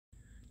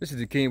This is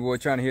the King Boy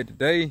trying to hit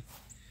today.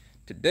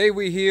 Today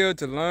we here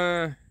to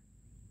learn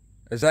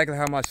exactly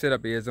how my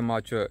setup is on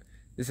my truck.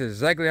 This is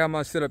exactly how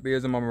my setup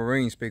is on my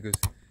marine speakers.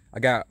 I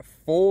got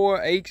 4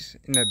 8s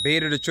in the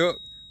bed of the truck,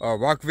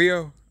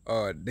 Rockville.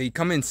 They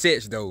come in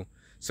sets though.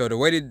 So the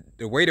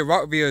way the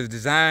Rockville is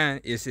designed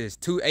is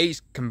 2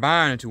 8s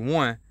combined into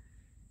one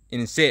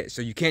in a set.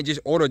 So you can't just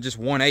order just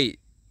 1 8.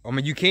 I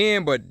mean you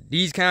can, but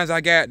these kinds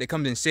I got, they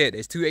comes in set.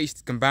 It's 2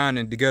 8s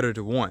combined together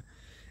to one.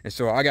 And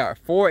so I got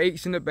 4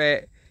 8s in the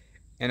back,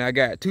 and I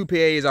got 2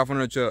 PAs off on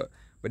the truck.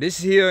 But this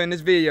here in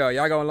this video,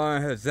 y'all gonna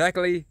learn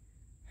exactly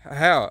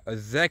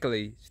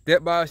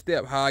step by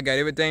step how I got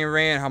everything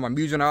ran, how my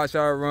music on the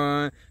outside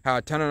run, how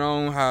I turn it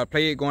on, how I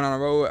play it going on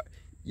the road.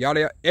 Y'all,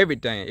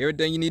 everything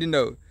you need to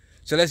know.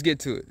 So let's get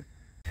to it.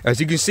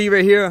 As you can see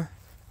right here,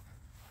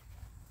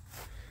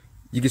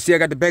 you can see I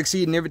got the back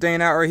seat and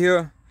everything out right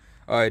here.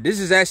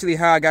 This is actually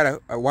how I got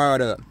it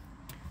wired up.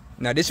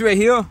 Now this right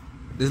here,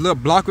 this little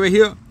block right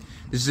here,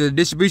 this is a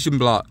distribution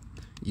block.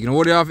 You can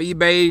order it off of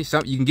eBay.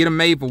 You can get them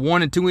made for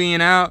 1 and 2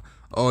 in out,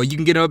 or you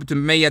can get them up to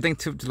made, I think,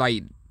 to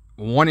like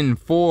 1 and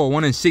 4 or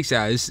 1 and 6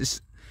 out.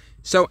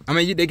 So I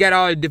mean, they got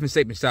all the different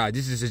shapes and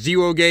sizes. This is a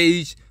 0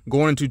 gauge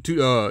going into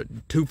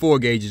two 4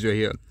 gauges right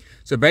here.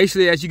 So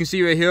basically, as you can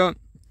see right here,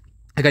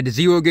 I got the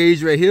 0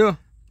 gauge right here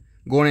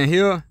going in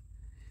here,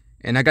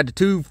 and I got the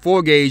 2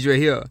 4 gauge right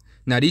here.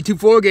 Now these 2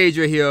 4 gauge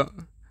right here,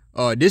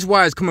 this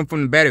wire is coming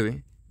from the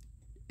battery,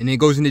 and it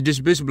goes in the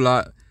distribution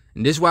block.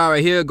 And this wire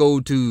right here go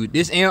to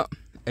this amp,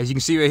 as you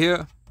can see right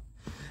here,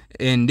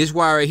 and this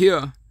wire right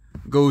here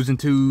goes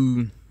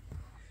into,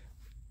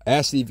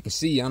 actually if you can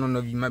see, I don't know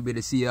if you might be able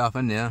to see it off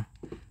in there,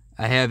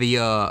 I have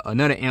a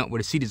another amp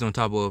with a seat is on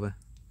top of it.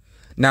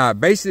 Now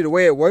basically the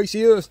way it works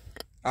is,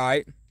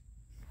 alright,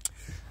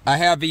 I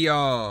have the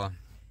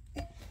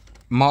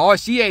my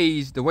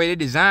RCAs, the way they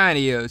design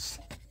is,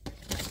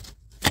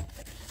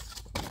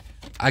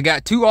 I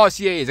got 2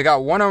 RCAs. I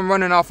got one of them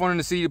running off on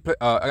the CD player.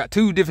 I got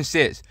 2 different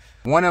sets.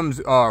 One of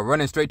them's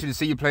running straight to the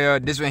CD player.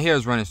 This one here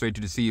is running straight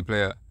to the CD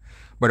player.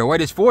 But the way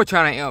this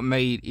 4-channel amp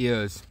made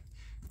is,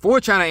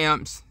 4-channel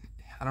amps,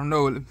 I don't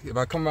know if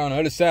I come around the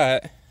other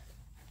side.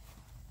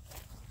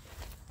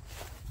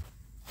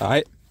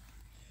 Alright.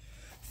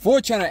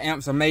 4-channel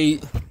amps are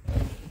made,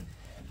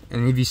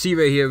 and if you see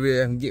right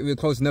here, I can get real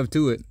close enough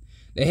to it.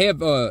 They have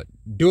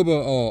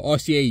double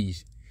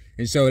RCAs.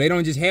 And so they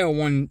don't just have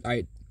one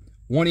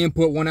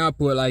input, one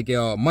output like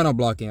a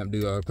monoblock amp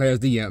do, or Class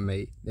D amp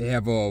made. They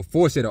have 4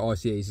 set of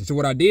RCAs. And so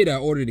what I did, I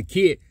ordered a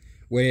kit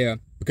where,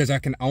 because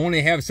I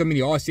only have so many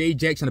RCA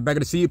jacks on the back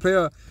of the CD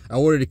player, I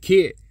ordered a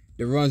kit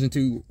that runs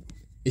into,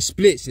 it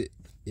splits it.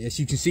 As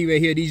you can see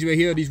right here,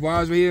 these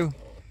wires right here,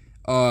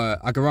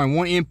 I can run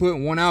 1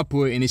 input, 1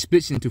 output, and it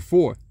splits into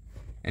 4.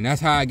 And that's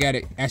how I got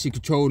it actually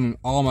controlling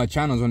all my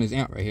channels on this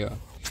amp right here.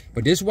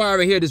 But this wire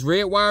right here, this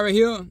red wire right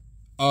here,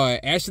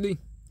 actually,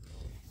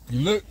 you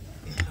look,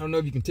 I don't know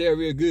if you can tell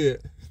real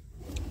good,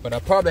 but I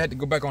probably had to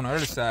go back on the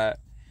other side.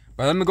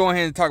 But let me go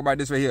ahead and talk about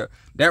this right here.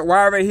 That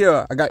wire right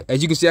here, I got,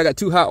 as you can see, I got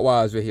 2 hot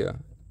wires right here.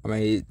 I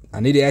mean,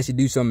 I need to actually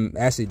do some,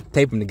 actually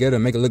tape them together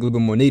and make it look a little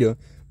bit more neater,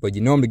 but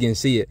you normally can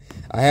see it.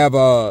 I have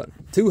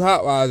 2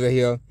 hot wires right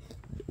here.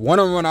 One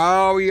of them run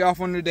all the way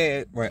off on the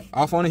dash, right,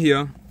 off on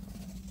here,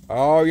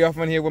 all the way off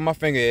on here with my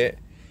finger at,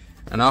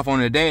 and off on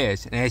the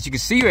dash. And as you can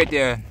see right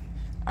there,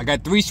 I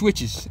got 3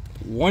 switches.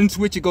 One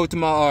switch will go to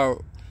my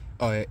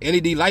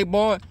LED light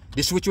bar.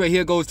 This switch right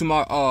here goes to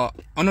my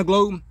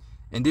underglow,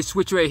 and this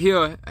switch right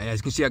here, as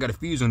you can see, I got a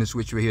fuse on this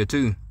switch right here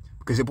too,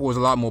 because it pours a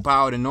lot more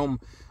power than normal.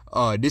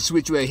 This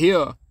switch right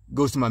here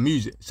goes to my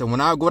music. So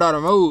when I go down the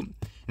road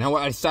and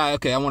I decide,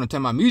 okay, I want to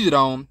turn my music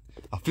on,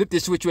 I flip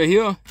this switch right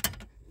here,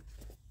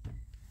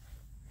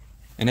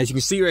 and as you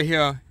can see right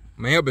here,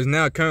 my amp is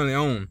now currently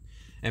on.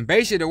 And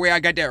basically the way I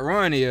got that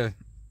run is,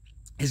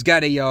 it's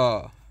got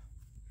a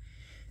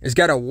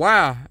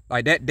wire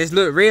like that. This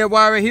little red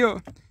wire right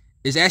here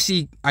is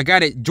actually, I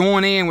got it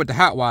joined in with the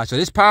hot wire. So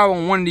this power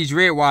on one of these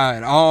red wires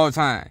at all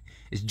time.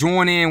 It's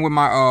joined in with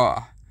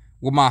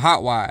my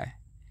hot wire.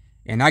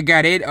 And I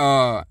got it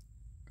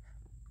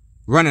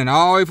running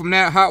all the way from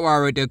that hot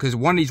wire right there, because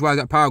one of these wires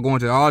got power going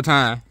to it all the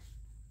time.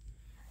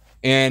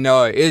 And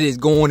it is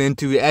going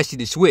into actually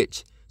the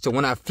switch. So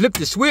when I flip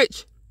the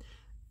switch,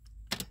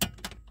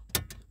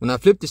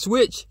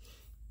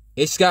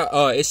 it's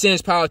got it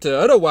sends power to the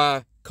other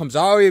wire, comes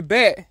all the way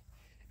back,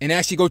 and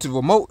actually go to the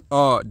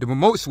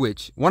remote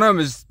switch. One of them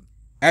is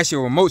actually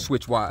a remote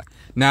switch wire.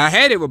 Now I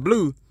had it with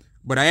blue,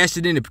 but I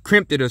accidentally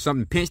crimped it or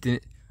something, pinched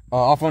it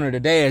off under the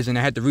dash, and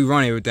I had to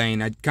rerun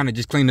everything. I kind of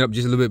just cleaned it up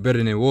just a little bit better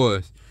than it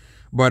was.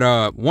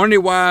 But one of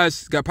the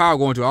wires got power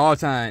going to it all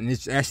the time, and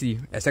it's actually,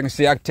 as I can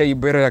see, I can tell you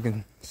better, I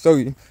can show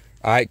you.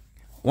 All right,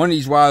 one of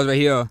these wires right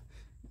here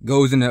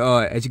goes in the,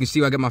 as you can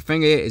see, I got my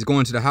finger at, it's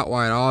going to the hot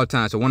wire at all the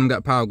time. So one of them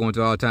got power going to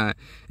it all the time,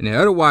 and the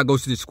other wire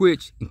goes to the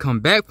switch and come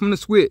back from the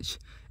switch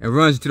and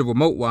runs into the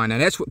remote wire. Now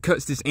that's what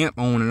cuts this amp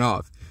on and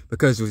off,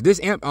 because with this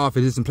amp off,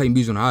 it doesn't play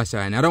music on the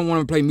outside, and I don't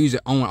want to play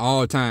music on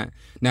all the time.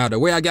 Now the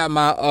way I got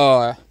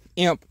my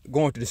amp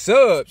going to the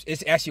subs,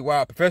 it's actually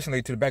wired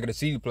professionally to the back of the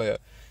CD player.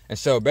 And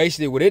so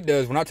basically what it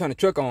does, when I turn the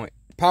truck on,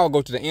 power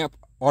goes to the amp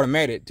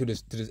automatic to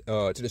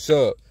the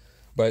sub.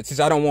 But since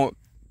I don't want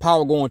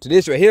power going to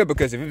this right here,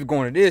 because if it was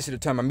going to this, it'll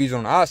turn my music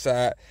on the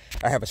outside,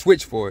 I have a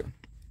switch for it.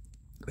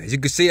 As you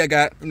can see, I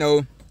got, you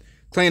know,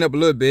 cleaned up a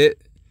little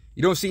bit.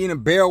 You don't see any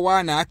barrel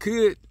wire. Now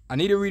I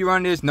need to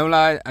rerun this, no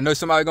lie. I know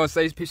somebody gonna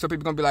say, some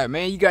people gonna be like,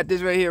 man, you got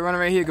this right here, running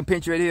right here, can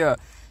pinch right here.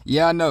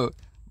 Yeah, I know.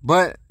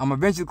 But I'm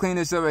eventually clean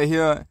this up right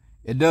here.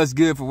 It does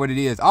good for what it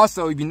is.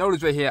 Also, if you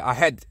notice right here, I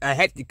had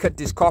to cut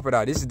this carpet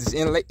out. This is this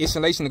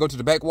insulation to go to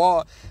the back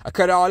wall. I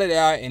cut all that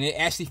out, and it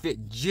actually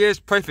fit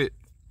just perfect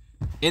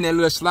in that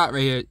little slot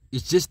right here.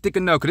 It's just thick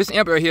enough, because this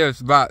amp right here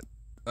is about,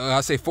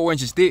 I say 4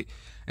 inches thick.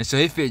 And so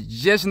it fits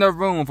just enough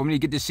room for me to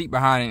get this seat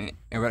behind it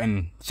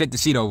and set the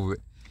seat over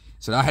it.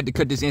 So I had to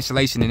cut this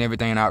insulation and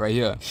everything out right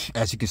here,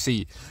 as you can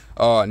see.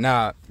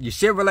 Now, your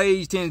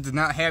Chevrolets tend to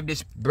not have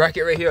this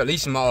bracket right here. At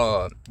least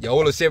my your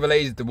older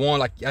Chevrolets, the one,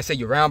 like I said,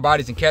 your round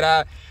bodies and cat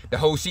eye, the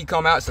whole seat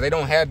come out, so they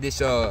don't have this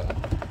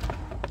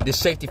this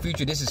safety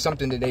feature. This is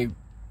something that they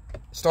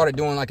started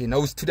doing like in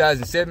those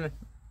 2007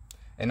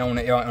 and on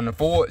the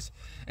Fords.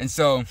 And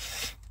so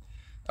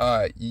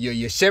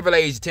your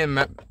Chevrolets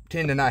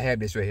tend to not have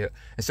this right here.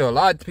 And so a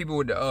lot of people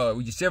with your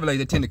Chevrolets,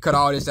 they tend to cut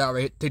all this out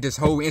right here, take this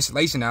whole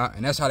insulation out,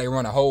 and that's how they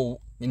run a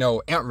whole, you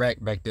know, amp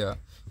rack back there.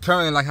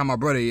 Currently like how my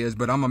brother is,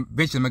 but I'm gonna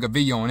eventually make a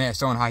video on that,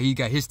 showing how he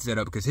got his set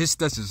up, because his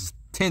stuff is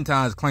 10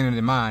 times cleaner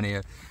than mine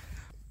here.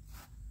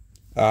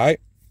 Alright,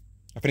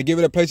 I'm gonna give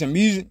it a play some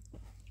music.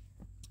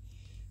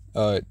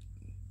 I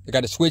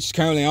got the switch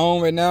currently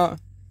on right now.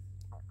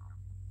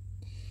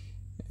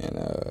 And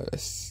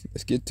let's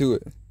get to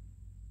it.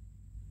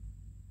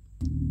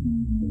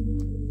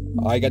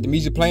 I got the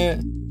music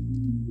playing.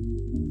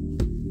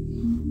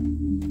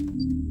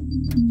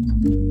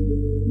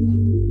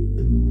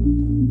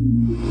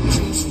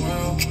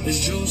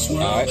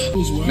 Alright.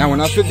 Now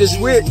when I flip this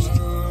switch,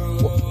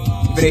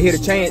 you better hear the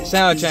change,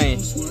 sound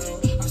change.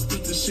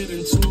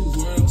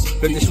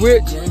 Flip the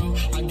switch,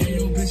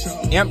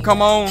 amp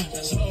come on.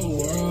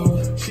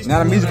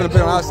 Now the music gonna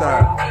play on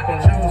outside.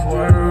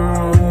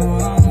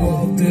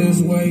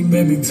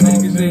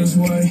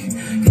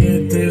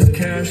 Get this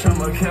cash,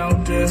 I'ma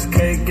count this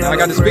cake. I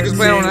got the speakers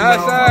playing on the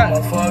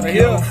outside, right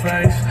here.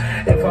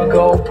 If I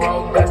go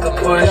broke, got the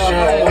push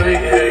away,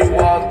 hey,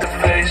 walk the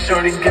face.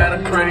 Shorty got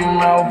a pretty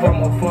mouth,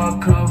 I'ma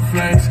fuck her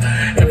face.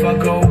 If I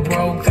go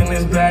broke, then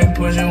it's back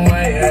pushing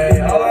away, hey.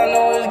 All I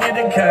know is get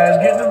the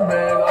cash, get the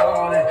bag,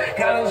 all that.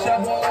 Got a shop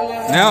on my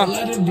head, now,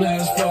 let the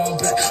blast fall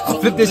back.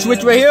 Flip this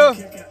switch right here,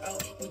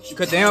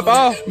 cut the amp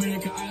off.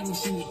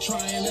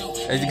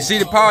 As you can see,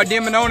 the power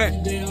dimming on it.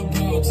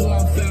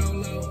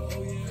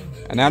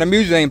 And now the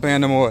music ain't playing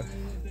no more.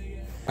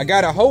 I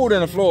got a hole in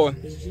the floor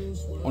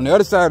on the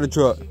other side of the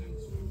truck.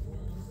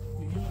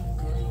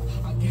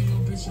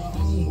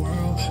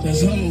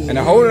 And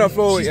the hole in the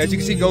floor, as you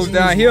can see, goes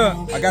down here.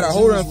 I got a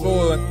hole in the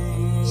floor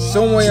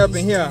somewhere up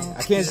in here.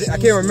 I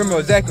can't remember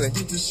exactly.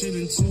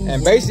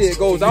 And basically it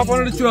goes off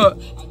under the truck.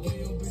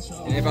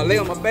 And if I lay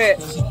on my back,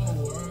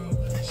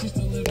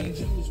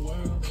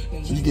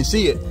 you can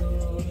see it.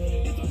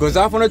 Goes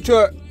off on the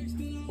truck,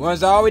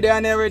 runs all the way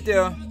down there right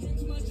there.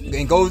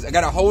 And goes, I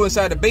got a hole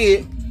inside the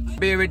bed.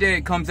 Bed right there,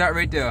 it comes out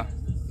right there.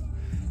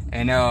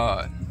 And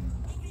now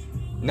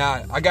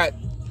I got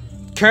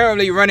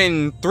currently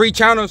running 3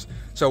 channels.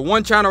 So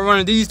one channel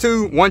running these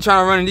two, one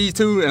channel running these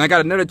two, and I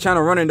got another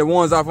channel running the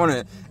ones off on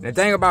it. And the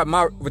thing about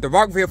with the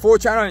Wrld 4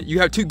 channel, you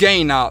have 2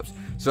 gain knobs.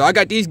 So I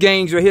got these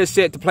gains right here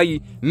set to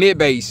play mid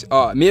bass,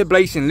 and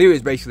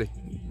lyrics basically.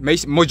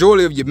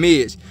 Majority of your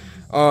mids.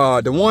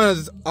 The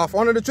ones off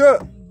under the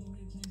truck,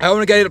 I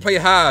only got it to play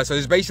high, so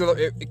it's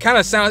basically, it kind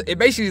of sounds, it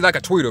basically like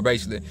a tweeter,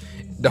 basically.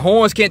 The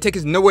horns can't take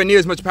us nowhere near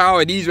as much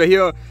power as these right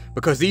here,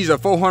 because these are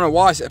 400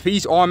 watts a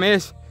piece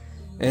RMS.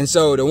 And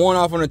so the one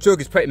off on the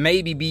truck is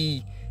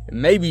maybe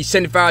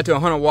 75 to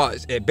 100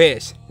 watts at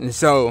best. And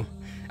so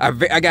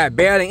I got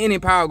barely any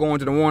power going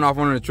to the one off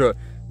on the truck.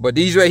 But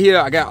these right here,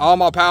 I got all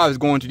my power is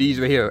going to these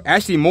right here.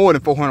 Actually more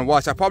than 400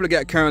 watts. I probably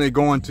got currently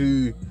going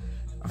to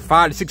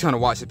 500 to 600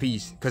 watts a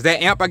piece. Because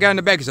that amp I got in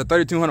the back is a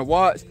 3200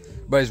 watts.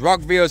 But it's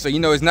Rockville, so you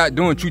know it's not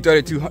doing true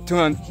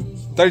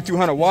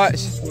 3200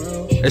 watts.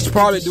 It's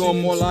probably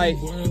doing more like,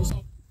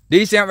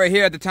 this amp right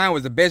here at the time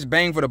was the best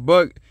bang for the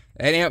buck.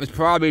 That amp is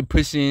probably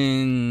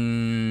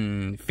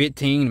pushing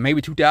 15,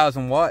 maybe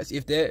 2000 watts,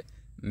 if that.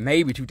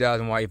 Maybe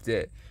 2000 watts, if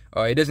that.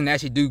 It doesn't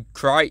actually do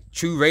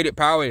true rated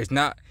power. It's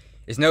not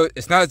as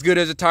good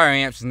as a tire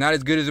amp. It's not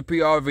as good as a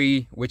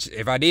PRV, which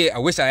if I did, I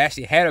wish I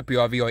actually had a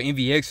PRV or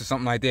NVX or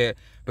something like that,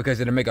 because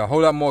it'll make a whole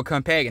lot more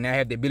compact, and I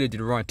have the ability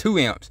to run 2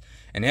 amps.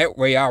 And that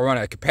way I'll run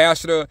a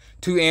capacitor,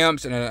 2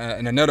 amps,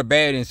 and another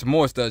battery and some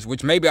more stuff,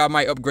 which maybe I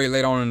might upgrade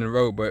later on in the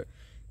road. But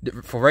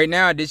for right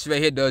now, this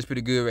right here does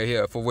pretty good right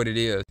here for what it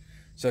is.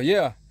 So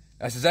yeah,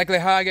 that's exactly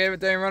how I got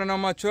everything running on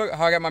my truck,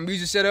 how I got my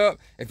music set up.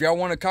 If y'all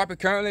want to copy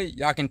currently,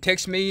 y'all can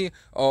text me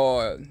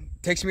or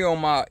text me on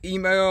my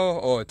email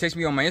or text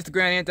me on my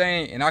Instagram and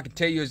anything, and I can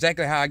tell you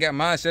exactly how I got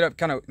mine set up,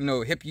 kind of, you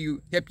know, help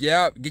you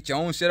out, get your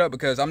own setup,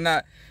 because I'm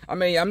not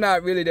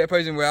really that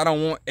person where I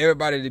don't want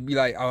everybody to be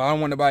like, oh, I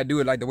don't want nobody to do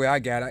it like the way I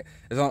got it.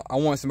 I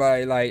want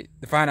somebody like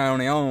to find out on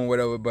their own or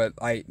whatever. But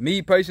like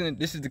me personally,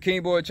 this is the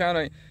King Boy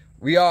channel.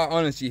 We are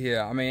honesty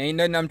here. I mean, ain't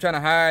nothing I'm trying to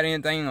hide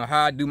anything or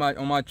how I do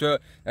on my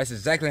truck. That's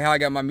exactly how I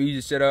got my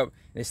music set up.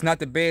 It's not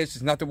the best,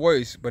 it's not the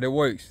worst, but it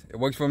works. It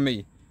works for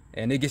me,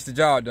 and it gets the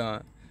job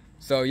done.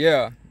 So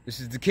yeah, this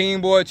is the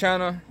King Boy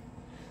channel.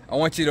 I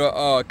want you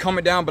to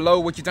comment down below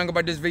what you think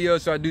about this video,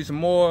 so I do some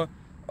more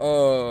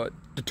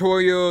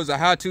tutorials or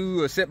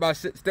how-to or step by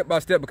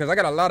step, because I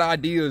got a lot of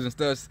ideas and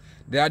stuff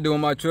that I do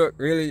on my truck,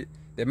 really,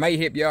 that may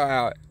help y'all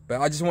out.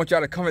 But I just want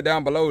y'all to comment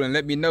down below and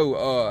let me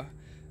know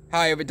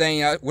how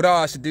everything, what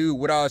all I should do,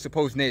 what all I should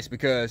post next,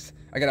 because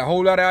I got a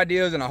whole lot of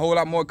ideas and a whole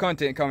lot more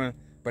content coming.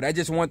 But that's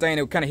just one thing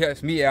that kind of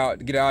helps me out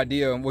to get an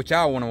idea of what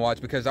y'all want to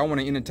watch, because I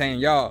want to entertain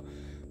y'all.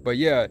 But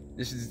yeah,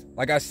 this is,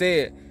 like I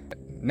said,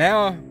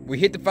 now we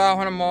hit the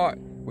 500 mark.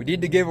 We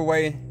did the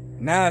giveaway.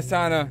 Now it's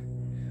time to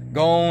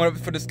go on up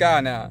for the sky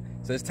now.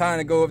 So it's time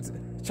to go up,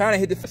 trying to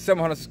hit the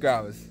 700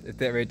 subscribers. It's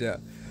that right there.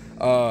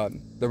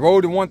 The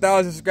road to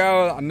 1,000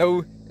 subscribers, I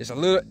know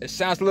it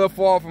sounds a little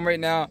far from right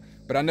now,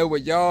 but I know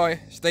with y'all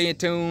staying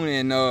tuned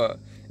and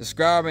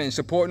subscribing and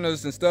supporting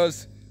us and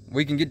stuff,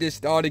 we can get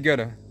this all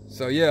together.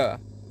 So yeah,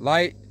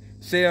 like,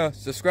 share,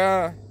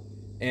 subscribe,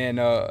 and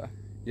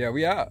yeah,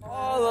 we out.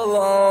 All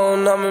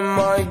alone, I'm in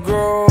my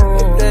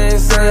groove. They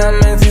say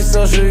I'm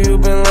antisocial, you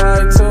been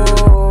lied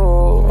to.